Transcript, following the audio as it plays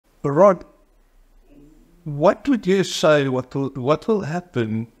Rod, what would you say, what will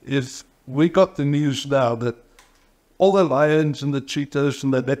happen if we got the news now that all the lions and the cheetahs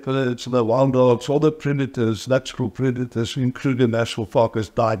and the leopards and the wild dogs, all the predators, natural predators, including National Park, has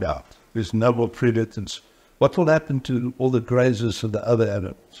died out? There's no more predators. What will happen to all the grazers and the other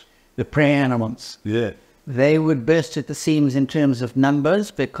animals? The prey animals. Yeah. They would burst at the seams in terms of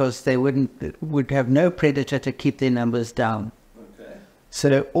numbers because they would have no predator to keep their numbers down. Okay.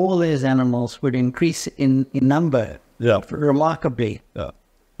 So all those animals would increase in number. Yeah. Remarkably. Yeah.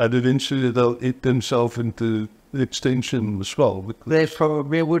 And eventually they'll eat themselves into extinction as well. They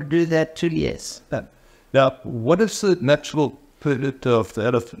probably would do that too, yes. Now, what is the natural predator of the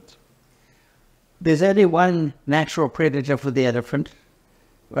elephant? There's only one natural predator for the elephant,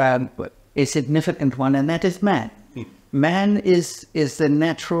 a significant one, and that is man. Man is the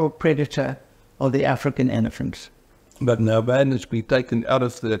natural predator of the African elephant. But now man has been taken out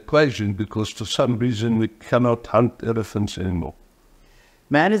of the equation because for some reason we cannot hunt elephants anymore.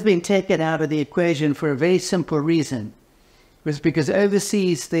 Man has been taken out of the equation for a very simple reason. It's because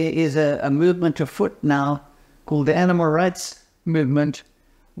overseas there is a movement afoot now called the animal rights movement,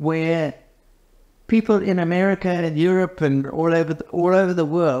 where people in America and Europe and all over the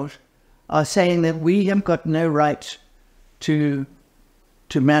world are saying that we have got no right to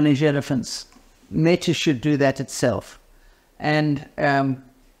manage elephants. Nature should do that itself. And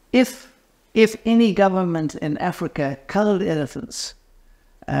if any government in Africa culled elephants,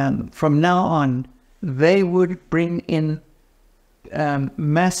 from now on, they would bring in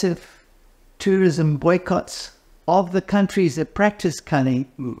massive tourism boycotts of the countries that practice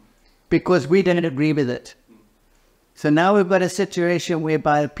culling because we don't agree with it. So now we've got a situation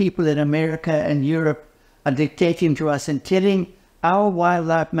whereby people in America and Europe are dictating to us and telling our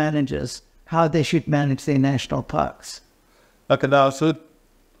wildlife managers how they should manage their national parks. Okay, now, so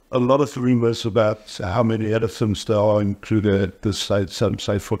a lot of rumors about how many elephants there are included at this stage. Some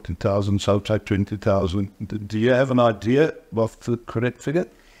say 40,000, some say 20,000. Do you have an idea of the correct figure?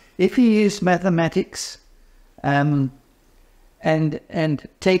 If you use mathematics and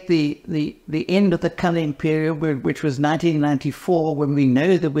take the end of the culling period, which was 1994, when we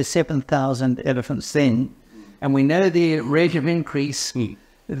know there were 7,000 elephants then, and we know the rate of increase,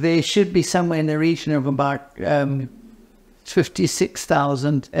 there should be somewhere in the region of about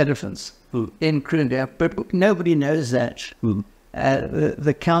 56,000 elephants in Kruger, but nobody knows that.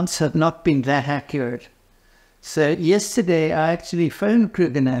 The counts have not been that accurate. So yesterday I actually phoned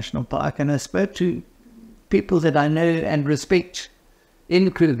Kruger National Park and I spoke to people that I know and respect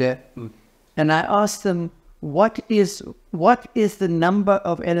in Kruger, and I asked them, what is the number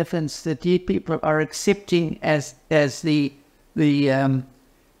of elephants that you people are accepting as the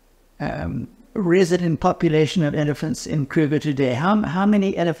resident population of elephants in Kruger today? How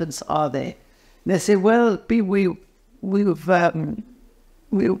many elephants are there? And they said, well, we've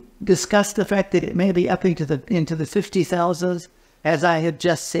discussed the fact that it may be up into the 50,000s, as I had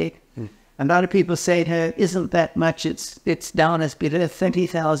just said. And a lot of people say, no, isn't that much? It's down as below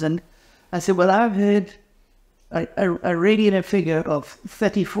 30,000. I said, well, I've heard a regular figure of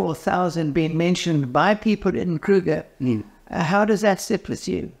 34,000 being mentioned by people in Kruger. How does that sit with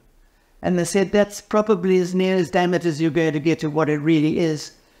you? And they said, that's probably as near as damn it as you're going to get to what it really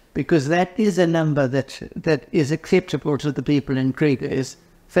is, because that is a number that is acceptable to the people in Kruger, is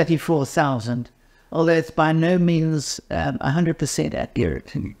 34,000, although it's by no means 100%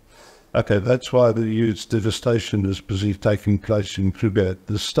 accurate. Okay, that's why the huge devastation is busy taking place in Kruger at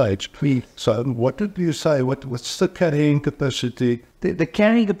this stage. So what did you say? What's the carrying capacity? The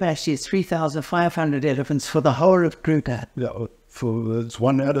carrying capacity is 3,500 elephants for the whole of Kruger. Yeah, it's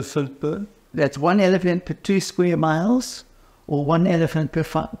one elephant per? That's one elephant per 2 square miles, or one elephant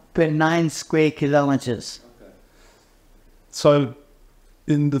per 9 square kilometers. Okay. So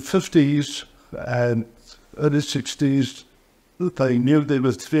in the 50s and early 60s, they knew there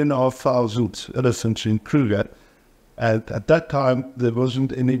was 3,500 elephants in Kruger, and at that time there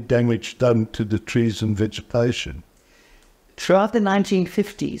wasn't any damage done to the trees and vegetation. Throughout the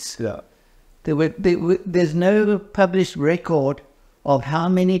 1950s, yeah, there's no published record of how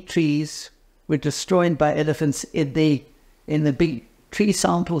many trees were destroyed by elephants in the big tree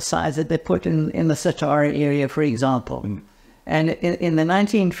sample size that they put in the Satara area, for example. And in the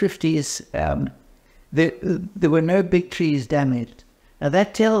 1950s, there were no big trees damaged. Now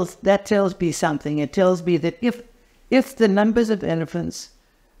that tells me something. It tells me that if the numbers of elephants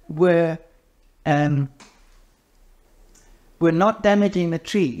were not damaging the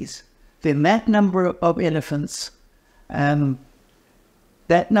trees, then that number of elephants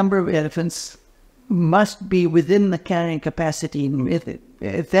must be within the carrying capacity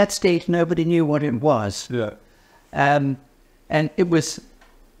at that stage, nobody knew what it was. Yeah. And it was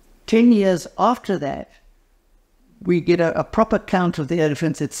 10 years after that, we get a proper count of the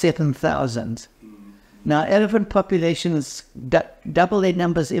elephants at 7,000. Now, elephant populations double their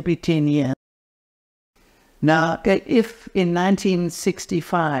numbers every 10 years. Now, if in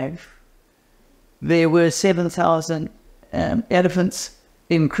 1965 there were 7,000 elephants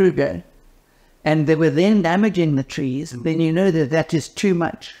in Kruger, and they were then damaging the trees, then you know that that is too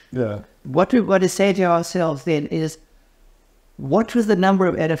much. Yeah. What we've got to say to ourselves then is, what was the number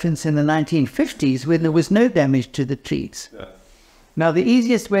of elephants in the 1950s when there was no damage to the trees? Yeah. Now, the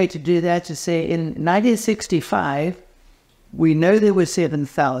easiest way to do that is to say in 1965, we know there were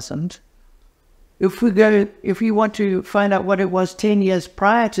 7,000. If you want to find out what it was 10 years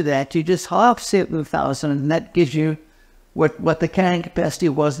prior to that, you just half 7,000, and that gives you what the carrying capacity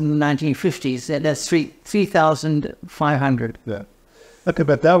was in the 1950s, and that's 3,500. Yeah. Okay,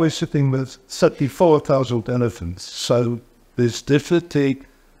 but now we're sitting with 34,000 elephants. So there's definitely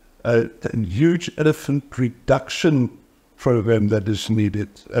a huge elephant reduction program that is needed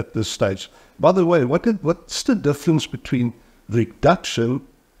at this stage. By the way, what's the difference between reduction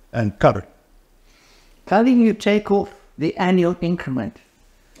and cutting? Cutting, you take off the annual increment.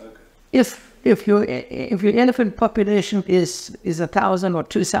 Okay. If your elephant population is 1,000 or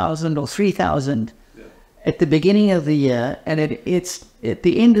 2,000 or 3,000 at the beginning of the year, and it's at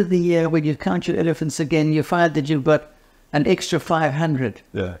the end of the year when you count your elephants again, you find that you've got an extra 500.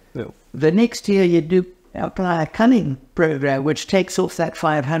 Yeah. The next year you do apply a cunning program which takes off that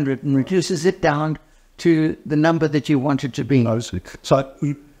 500 and reduces it down to the number that you want it to be. I see. So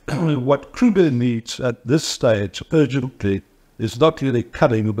what Kruger needs at this stage urgently is not really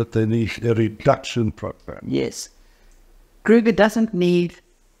cutting, but they need a reduction program. Yes. Kruger doesn't need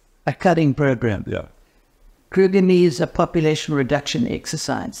a cutting program. Yeah. Kruger needs a population reduction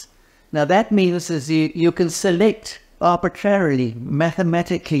exercise. Now that means is you can select arbitrarily,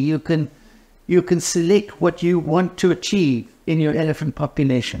 mathematically, you can select what you want to achieve in your elephant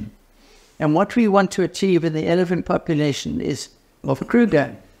population. And what we want to achieve in the elephant population is, of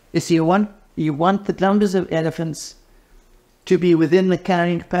Kruger, is you want the numbers of elephants to be within the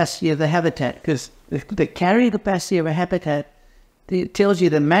carrying capacity of the habitat, because the carrying capacity of a habitat, it tells you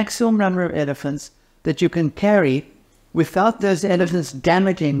the maximum number of elephants that you can carry without those elephants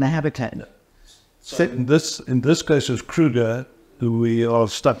damaging the habitat. So in this case of Kruger, we are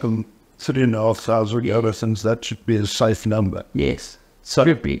stuck on 3,500 elephants. That should be a safe number. Yes. So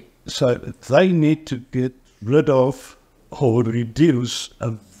they need to get rid of or reduce a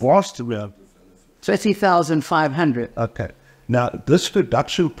vast amount of elephants. 30,500. Okay. Now, this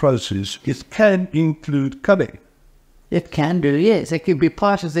reduction process, it can include cutting. It can do, yes. It can be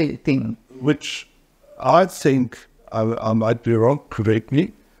part of the thing. Which I think, I might be wrong, correct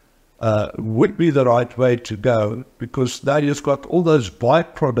me, would be the right way to go, because now you've got all those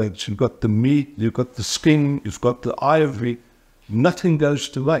byproducts. You've got the meat, you've got the skin, you've got the ivory. Nothing goes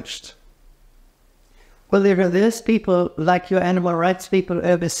to waste. Well, there are those people, like your animal rights people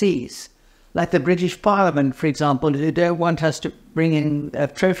overseas, like the British Parliament, for example, who don't want us to bring in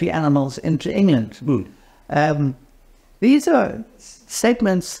trophy animals into England. These are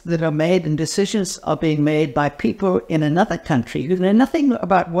segments that are made, and decisions are being made by people in another country who know nothing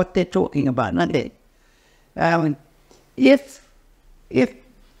about what they're talking about. If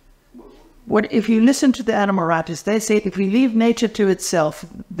you listen to the animal rights, they say if we leave nature to itself,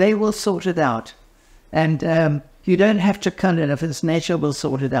 they will sort it out. And you don't have to cut it if nature will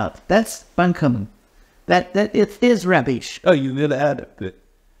sort it out. That's bunkum. That it is rubbish. Oh, you need to add it.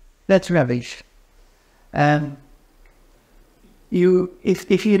 That's rubbish. If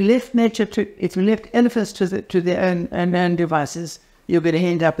you left nature if you left elephants to their own devices, you're going to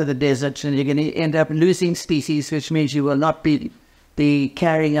end up in the desert, and you're going to end up losing species, which means you will not be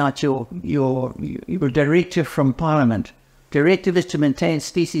carrying out your directive from Parliament. Directive is to maintain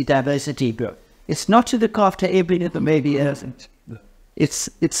species diversity. Yeah. It's not to look after every little baby elephant. Yeah. It's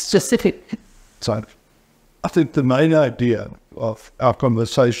specific. So I think the main idea of our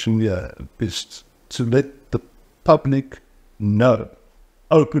conversation here is to let the public know,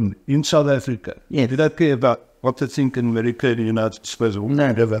 open in South Africa. Yes. We don't care about what they think in America, the United States, or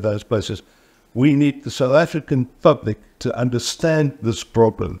whatever those places. We need the South African public to understand this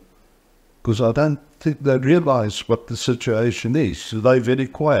problem, because I don't think they realize what the situation is. So they're very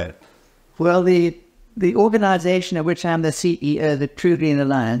quiet. Well, the organization of which I'm the CEO, the True Green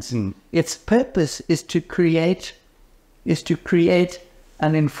Alliance, its purpose is to create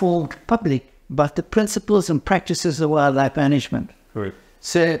an informed public about the principles and practices of wildlife management. Correct.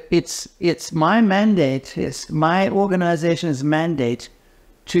 So it's my mandate, it's my organization's mandate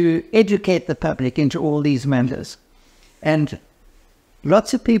to educate the public into all these matters. And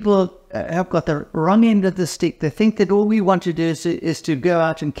lots of people have got the wrong end of the stick. They think that all we want to do is to go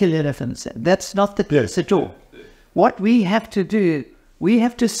out and kill elephants. That's not the case at all. What we have to do, we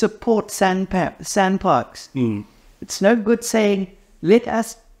have to support sand parks. It's no good saying, let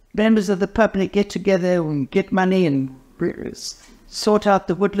us, members of the public, get together and get money and sort out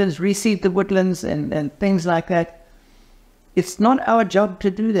the woodlands, reseed the woodlands and things like that. It's not our job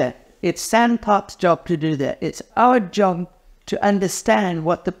to do that. It's Sand Park's job to do that. It's our job to understand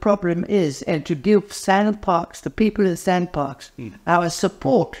what the problem is and to give sand parks, the people in sand parks, our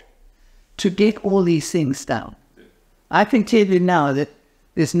support to get all these things down. I can tell you now that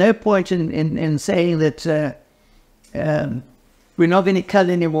there's no point in saying that we're not going to cull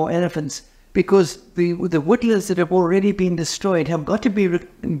any more elephants, because the woodlands that have already been destroyed have got to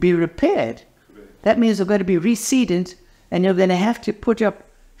be repaired. That means they've got to be reseeded, and you're going to have to put up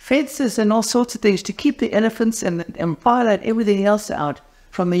fences and all sorts of things to keep the elephants and pile out everything else out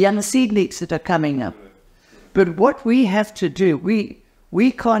from the young seedlings that are coming up. But what we have to do,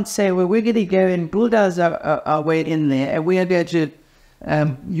 we can't say, well, we're going to go and bulldoze our way in there, and we are going to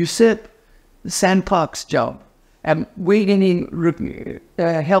usurp the Sand Park's job. And we're going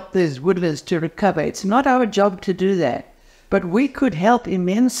to help those woodlands to recover. It's not our job to do that. But we could help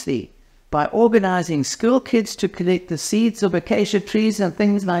immensely by organizing school kids to collect the seeds of acacia trees and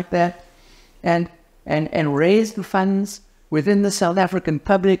things like that, and raise the funds within the South African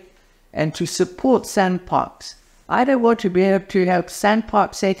public and to support sand parks. I don't want to be able to have sand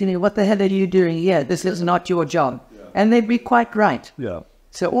parks say to me, what the hell are you doing here? This is not your job. Yeah. And they'd be quite right. Yeah.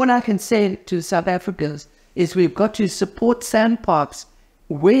 So all I can say to South Africans is we've got to support sand parks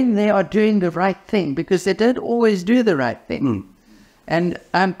when they are doing the right thing, because they don't always do the right thing. And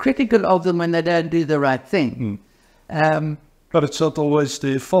I'm critical of them when they don't do the right thing. But it's not always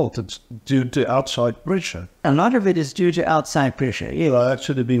their fault. It's due to outside pressure. A lot of it is due to outside pressure, yes. They're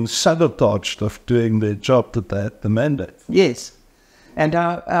actually being sabotaged of doing their job that they had the mandate. Yes. And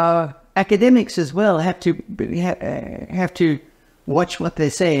our academics as well have to watch what they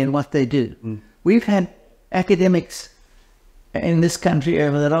say and what they do. We've had academics in this country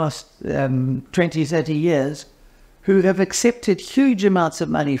over the last 20, 30 years who have accepted huge amounts of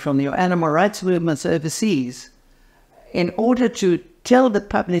money from the animal rights movements overseas in order to tell the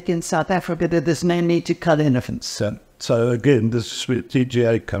public in South Africa that there's no need to cull elephants. So again, this is where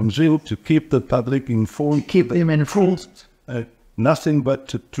TGA comes in, to keep the public informed. Keep them informed. Nothing but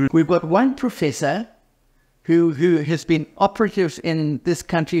to truth. We've got one professor who has been operative in this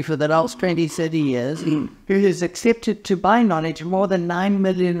country for the last 20, 30 years, who has accepted, to my knowledge, more than 9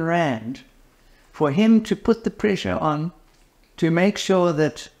 million rand for him to put the pressure on to make sure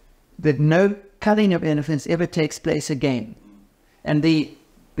that no culling of elephants ever takes place again. And the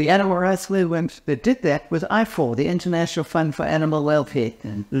animal rights movement that did that was IFAW, the International Fund for Animal Welfare.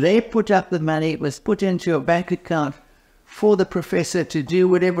 They put up the money. It was put into a bank account for the professor to do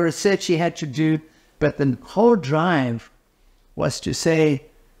whatever research he had to do. But the whole drive was to say,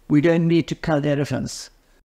 we don't need to cull elephants.